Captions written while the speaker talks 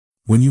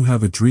When you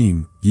have a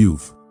dream,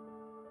 you've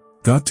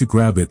got to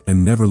grab it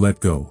and never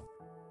let go.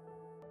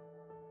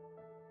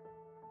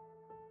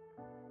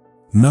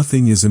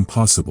 Nothing is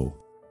impossible.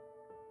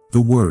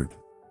 The word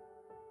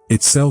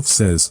itself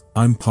says,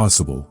 I'm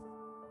possible.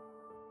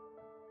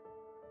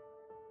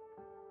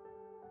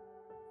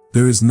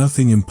 There is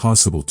nothing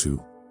impossible to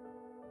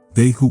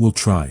they who will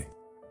try.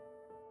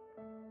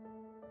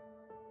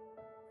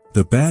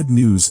 The bad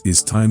news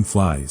is time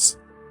flies.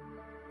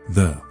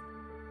 The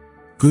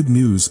good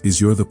news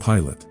is you're the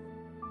pilot.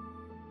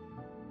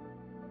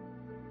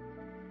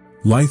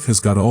 Life has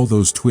got all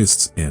those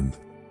twists and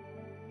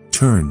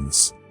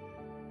turns.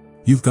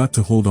 You've got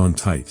to hold on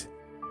tight.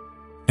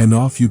 And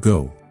off you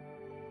go.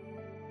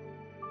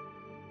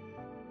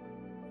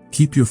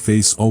 Keep your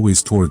face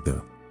always toward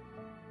the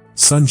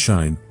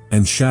sunshine,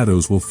 and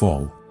shadows will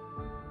fall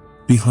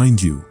behind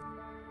you.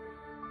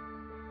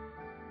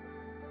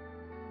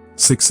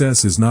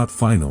 Success is not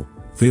final,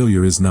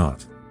 failure is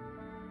not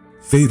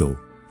fatal,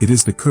 it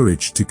is the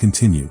courage to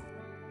continue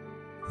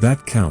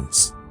that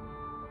counts.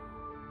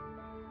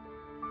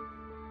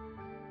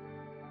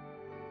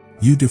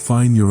 You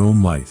define your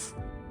own life.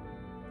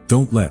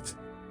 Don't let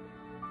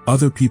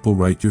other people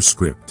write your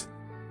script.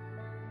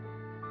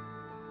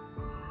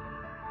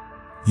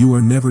 You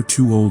are never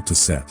too old to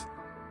set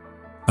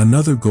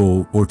another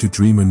goal or to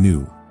dream a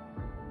new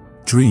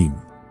dream.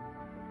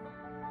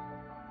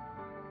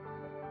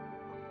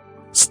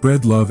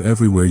 Spread love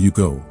everywhere you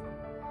go.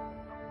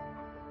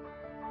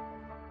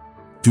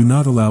 Do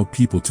not allow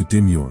people to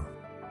dim your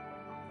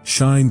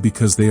shine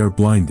because they are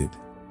blinded.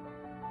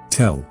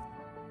 Tell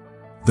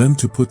them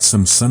to put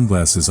some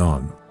sunglasses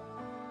on.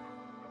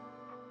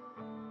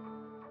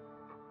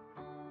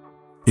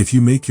 If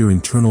you make your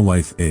internal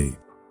life a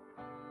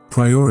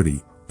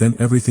priority, then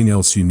everything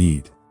else you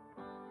need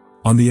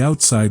on the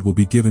outside will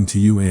be given to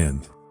you,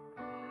 and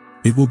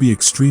it will be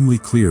extremely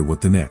clear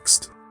what the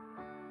next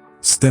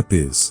step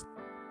is.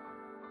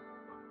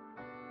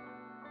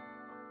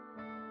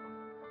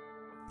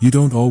 You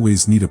don't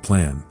always need a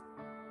plan.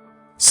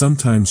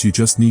 Sometimes you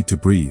just need to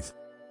breathe.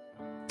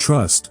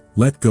 Trust,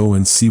 let go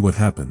and see what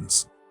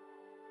happens.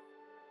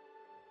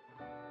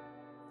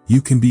 You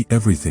can be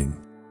everything.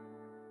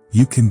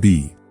 You can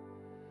be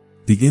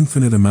the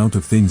infinite amount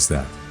of things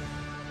that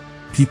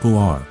people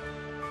are.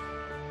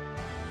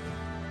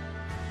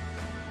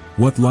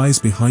 What lies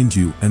behind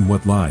you and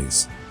what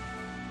lies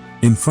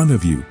in front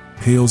of you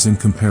pales in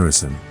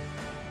comparison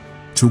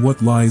to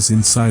what lies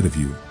inside of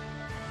you.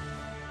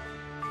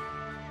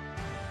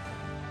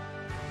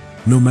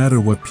 No matter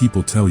what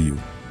people tell you,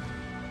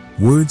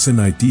 words and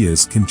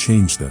ideas can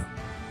change the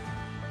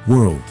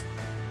world.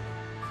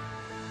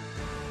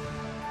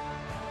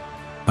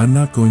 I'm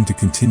not going to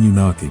continue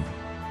knocking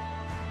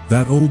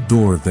that old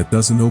door that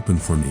doesn't open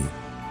for me.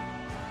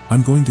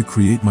 I'm going to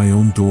create my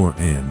own door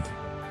and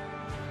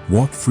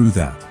walk through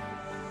that.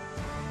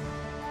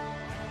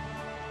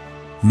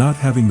 Not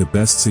having the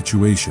best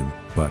situation,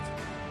 but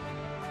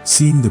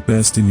seeing the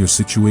best in your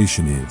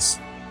situation is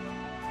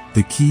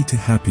the key to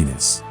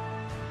happiness.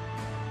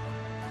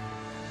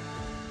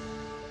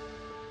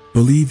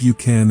 Believe you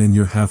can and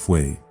you're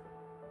halfway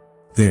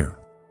there.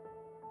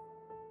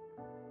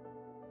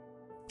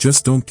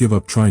 Just don't give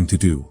up trying to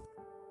do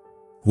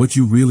what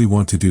you really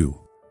want to do.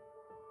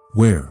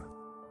 Where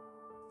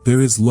there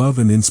is love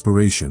and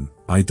inspiration,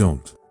 I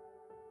don't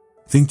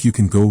think you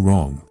can go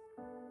wrong.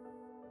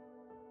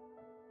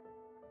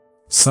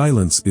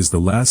 Silence is the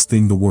last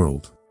thing the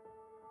world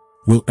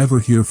will ever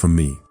hear from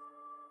me.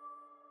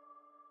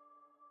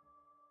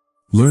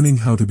 Learning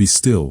how to be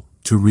still,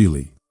 to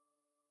really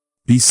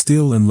be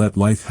still and let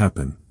life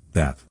happen,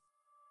 that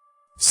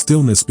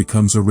stillness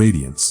becomes a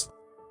radiance.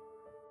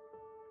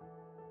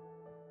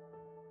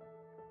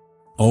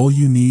 All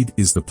you need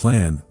is the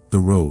plan, the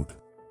road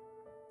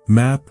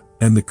map,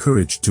 and the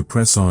courage to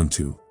press on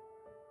to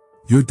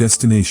your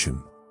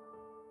destination.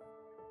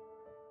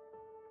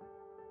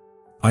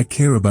 I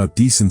care about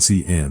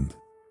decency and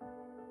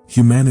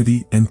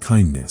humanity and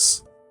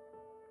kindness.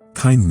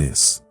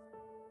 Kindness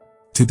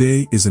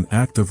today is an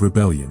act of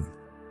rebellion.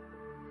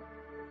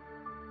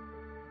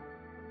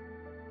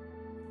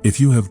 If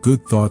you have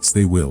good thoughts,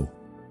 they will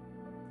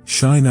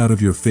shine out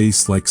of your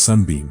face like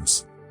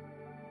sunbeams,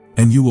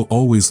 and you will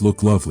always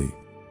look lovely.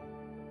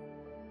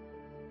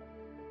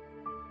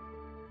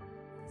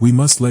 We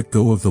must let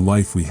go of the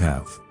life we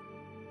have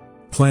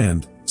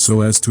planned,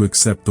 so as to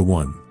accept the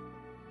one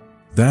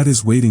that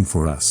is waiting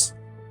for us.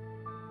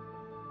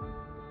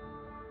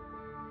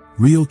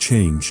 Real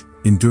change,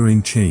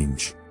 enduring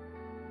change,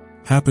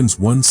 happens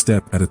one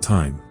step at a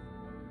time.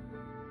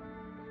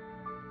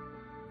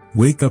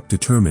 Wake up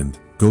determined,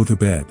 go to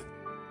bed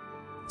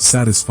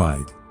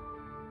satisfied.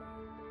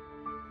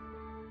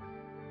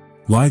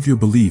 Live your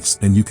beliefs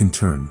and you can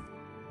turn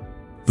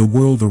the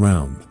world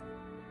around.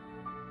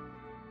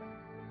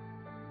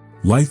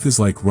 Life is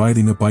like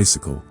riding a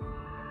bicycle.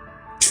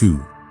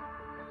 To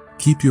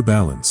keep your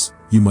balance,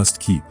 you must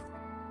keep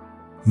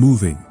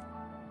moving.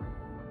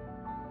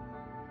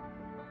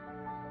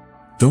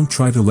 Don't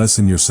try to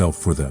lessen yourself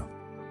for the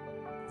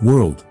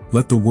World,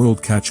 let the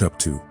world catch up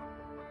to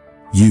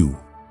you.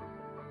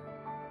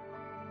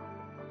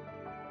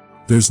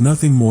 There's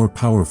nothing more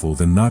powerful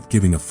than not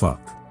giving a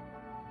fuck.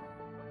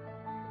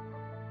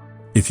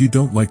 If you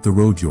don't like the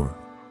road you're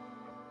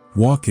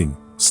walking,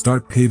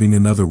 start paving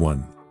another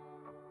one.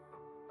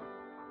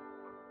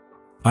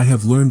 I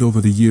have learned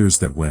over the years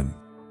that when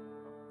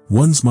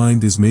one's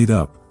mind is made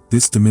up,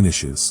 this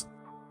diminishes.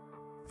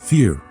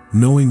 Fear,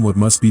 knowing what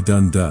must be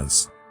done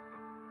does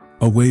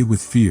away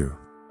with fear.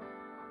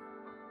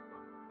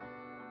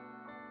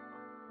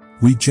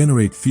 We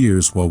generate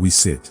fears while we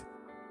sit.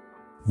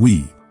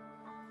 We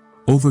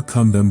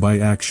overcome them by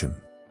action.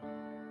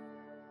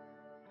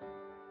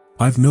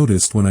 I've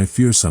noticed when I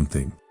fear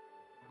something,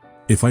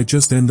 if I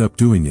just end up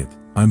doing it,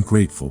 I'm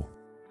grateful.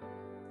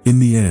 In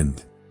the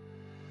end,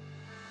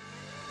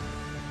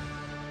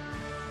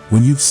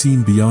 when you've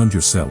seen beyond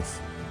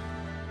yourself,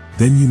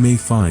 then you may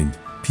find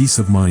peace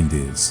of mind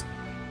is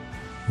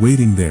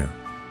waiting there.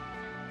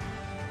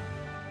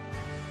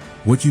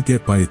 What you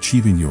get by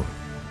achieving your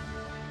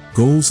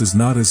goals is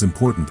not as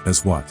important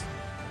as what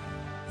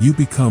you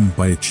become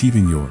by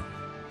achieving your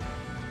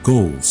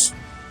goals.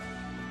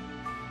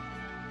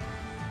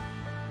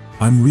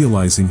 I'm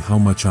realizing how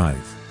much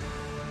I've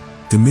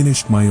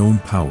diminished my own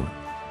power.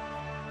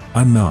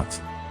 I'm not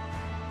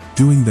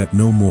doing that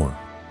no more.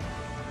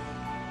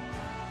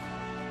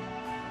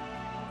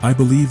 I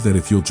believe that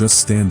if you'll just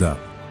stand up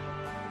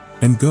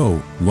and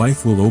go,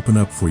 life will open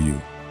up for you.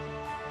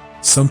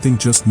 Something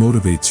just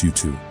motivates you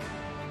to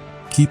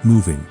keep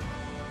moving.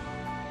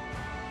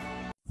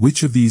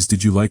 Which of these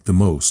did you like the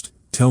most?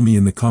 Tell me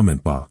in the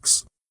comment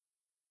box.